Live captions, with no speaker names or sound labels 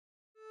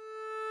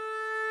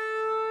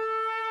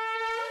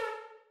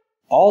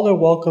All are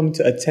welcome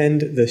to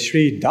attend the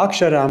Sri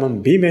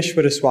Draksharamam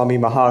Kumbhabhishekam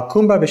Maha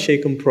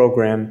Kumbhabhishekam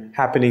program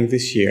happening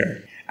this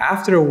year.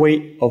 After a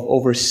wait of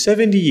over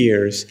 70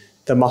 years,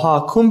 the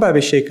Maha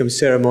Kumbhabhishekam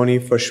ceremony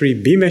for Sri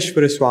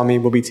Swami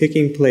will be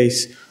taking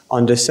place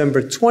on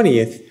December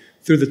 20th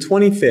through the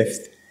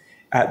 25th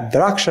at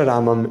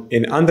Draksharamam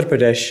in Andhra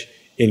Pradesh,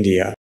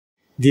 India.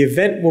 The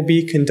event will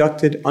be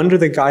conducted under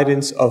the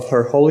guidance of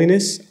Her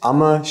Holiness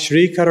Amma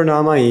Shri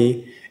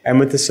Karunamayi and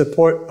with the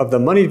support of the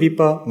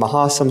Manidvipa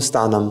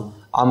Mahasamsthanam,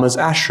 Amma's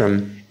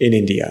ashram in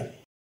India.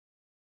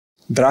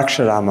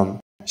 Draksharamam,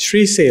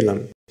 Sri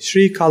Salem,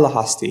 Sri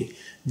Kalahasti.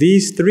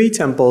 These three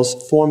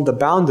temples form the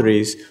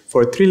boundaries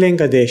for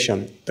Trilinga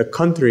Desham, the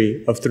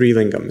country of three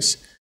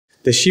lingams.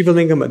 The Shiva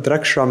Lingam at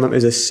Draksharamam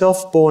is a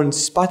self-born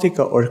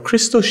spatika or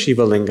crystal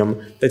Shiva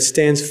Lingam that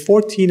stands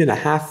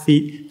 14.5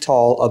 feet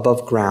tall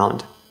above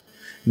ground.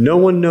 No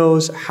one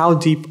knows how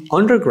deep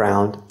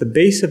underground the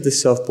base of the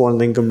self-born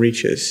lingam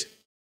reaches.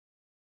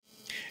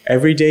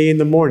 Every day in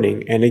the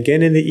morning and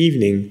again in the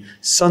evening,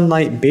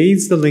 sunlight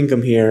bathes the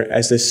lingam here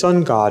as the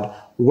sun god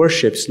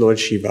worships Lord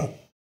Shiva.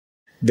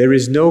 There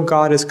is no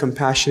god as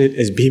compassionate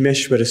as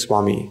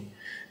Swami.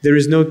 There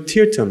is no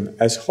tirtham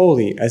as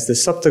holy as the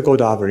Sapta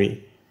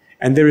Godavari.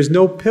 And there is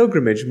no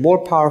pilgrimage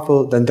more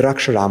powerful than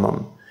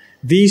Draksharamam.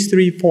 These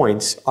 3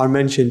 points are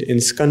mentioned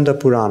in Skanda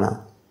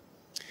Purana.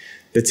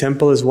 The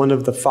temple is one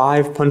of the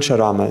 5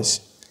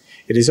 Pancharamas.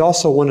 It is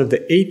also one of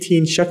the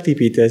 18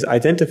 Shaktipitas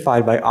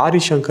identified by Adi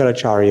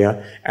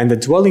Shankaracharya and the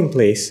dwelling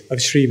place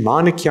of Sri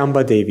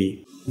Manakyamba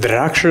Devi.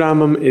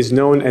 Draksharamam is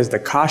known as the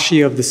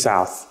Kashi of the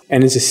South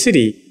and is a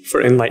city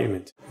for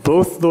enlightenment.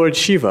 Both Lord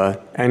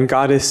Shiva and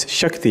Goddess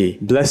Shakti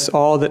bless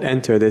all that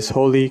enter this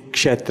holy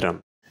kshetram.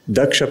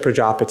 Daksha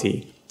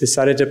Prajapati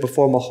decided to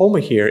perform a homa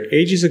here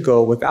ages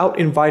ago without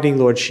inviting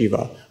Lord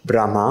Shiva.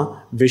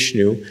 Brahma,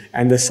 Vishnu,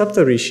 and the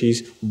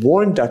Saptarishis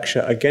warned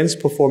Daksha against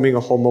performing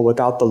a homa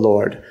without the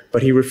Lord,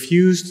 but he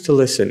refused to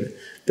listen.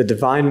 The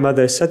Divine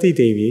Mother Sati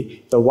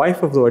Devi, the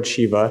wife of Lord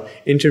Shiva,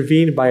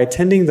 intervened by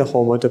attending the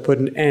homa to put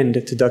an end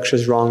to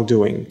Daksha's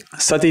wrongdoing.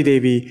 Sati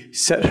Devi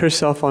set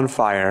herself on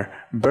fire,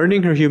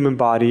 burning her human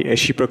body as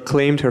she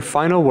proclaimed her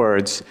final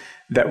words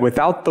that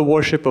without the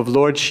worship of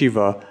Lord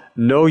Shiva,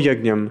 no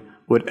yajnam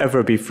would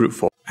ever be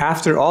fruitful.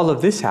 After all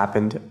of this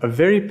happened, a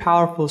very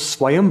powerful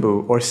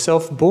Swayambhu or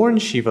self-born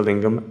Shiva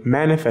Lingam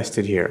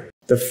manifested here.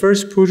 The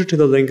first puja to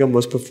the lingam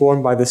was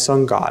performed by the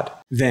sun god.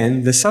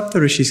 Then the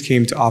Saptarishis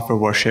came to offer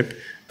worship,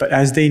 but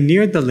as they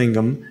neared the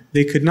lingam,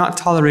 they could not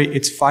tolerate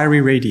its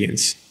fiery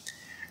radiance.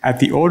 At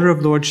the order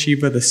of Lord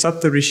Shiva, the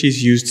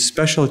Saptarishis used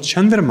special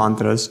Chandra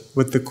mantras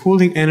with the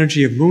cooling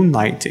energy of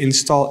moonlight to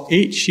install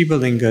 8 Shiva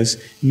Lingas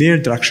near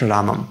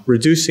Draksharamam,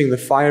 reducing the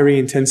fiery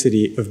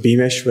intensity of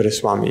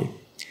Swami.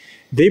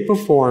 They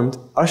performed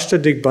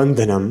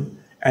Ashtadigbandhanam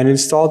and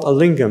installed a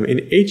lingam in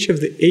each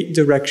of the 8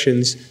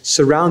 directions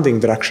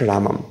surrounding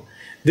Draksharamam.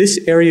 This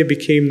area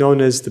became known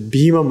as the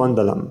Bhima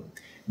Mandalam.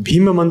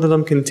 Bhima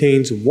Mandalam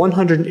contains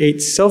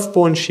 108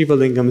 self-born Shiva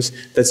Lingams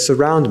that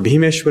surround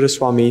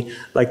Swami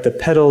like the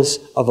petals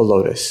of a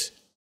lotus.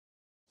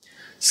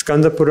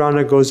 Skanda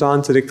Purana goes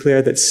on to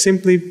declare that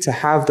simply to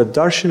have the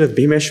darshan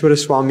of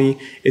Swami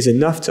is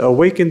enough to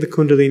awaken the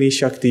Kundalini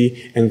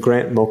Shakti and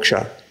grant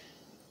moksha.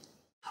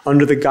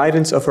 Under the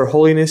guidance of Her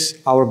Holiness,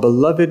 our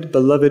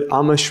beloved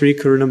Amma Shri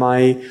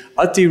Karunamayi,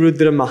 Ati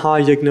Rudra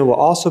Maha Yajnam will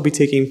also be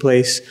taking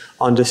place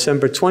on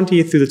December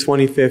 20th through the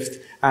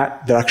 25th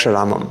at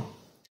Draksharamam.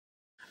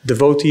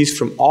 Devotees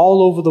from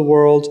all over the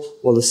world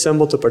will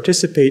assemble to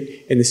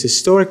participate in this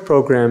historic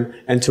program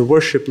and to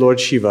worship Lord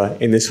Shiva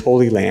in this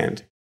holy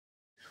land.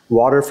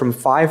 Water from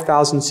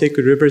 5,000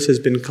 sacred rivers has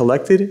been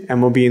collected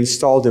and will be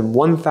installed in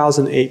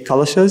 1,008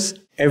 kalashas.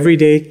 Every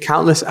day,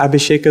 countless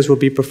abhishekas will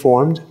be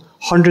performed.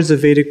 Hundreds of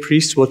Vedic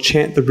priests will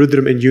chant the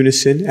Rudram in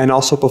unison and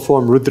also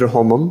perform Rudra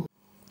Homam,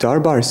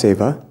 Darbar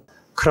Seva,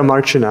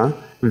 Kramarchana,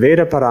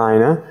 Veda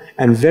Parayana,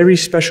 and very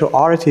special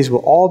aritis will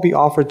all be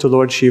offered to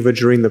Lord Shiva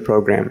during the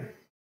program.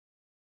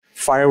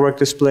 Firework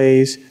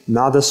displays,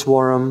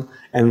 Nadaswaram,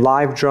 and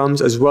live drums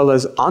as well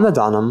as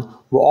Anadanam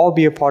will all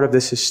be a part of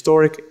this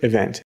historic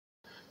event.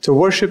 To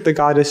worship the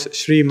goddess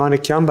Sri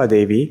Manakyamba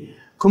Devi,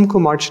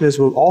 Kumkumarchanas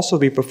will also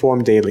be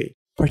performed daily.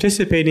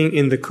 Participating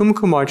in the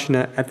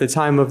Kumkumarchana at the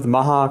time of the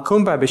Maha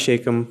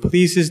Kumbhabhishekam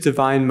pleases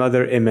Divine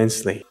Mother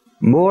immensely,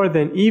 more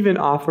than even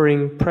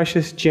offering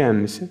precious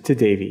gems to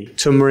Devi.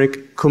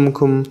 Turmeric,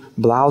 kumkum,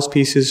 blouse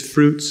pieces,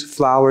 fruits,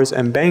 flowers,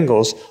 and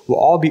bangles will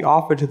all be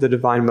offered to the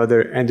Divine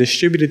Mother and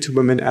distributed to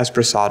women as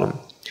prasadam.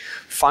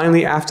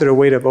 Finally, after a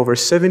wait of over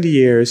 70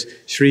 years,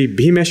 Sri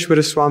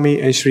Swami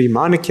and Sri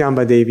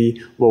Manakyamba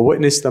Devi will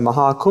witness the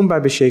Maha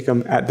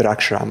Kumbhabhishekam at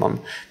Draksharamam.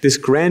 This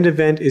grand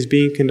event is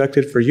being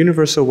conducted for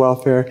universal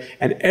welfare,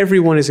 and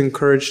everyone is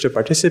encouraged to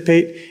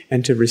participate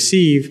and to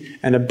receive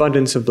an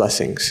abundance of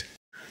blessings.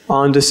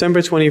 On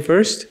December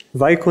 21st,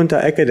 Vaikunta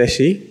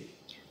Ekadashi,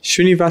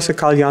 Srinivasa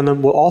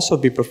Kalyanam will also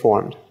be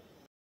performed.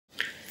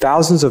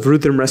 Thousands of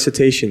Rudram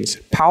recitations,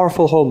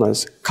 powerful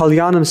homas,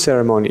 Kalyanam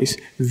ceremonies,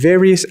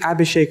 various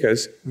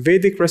abhishekas,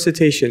 Vedic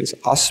recitations,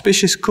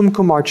 auspicious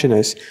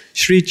kumkumarchanas,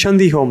 Sri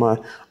Chandi Homa,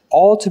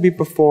 all to be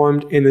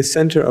performed in the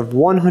center of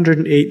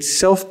 108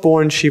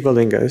 self-born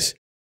Shivalingas.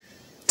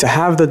 To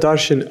have the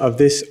darshan of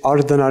this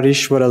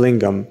Ardhanarishwara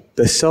Lingam,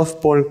 the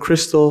self-born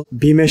crystal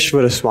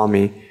Bhimeshwara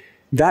Swami,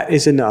 that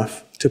is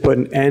enough to put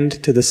an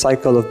end to the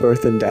cycle of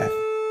birth and death.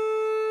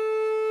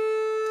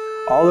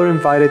 All are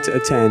invited to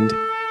attend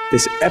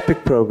this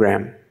epic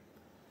program,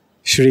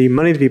 Shri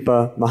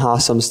Manidvipa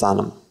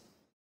Mahasamsthanam.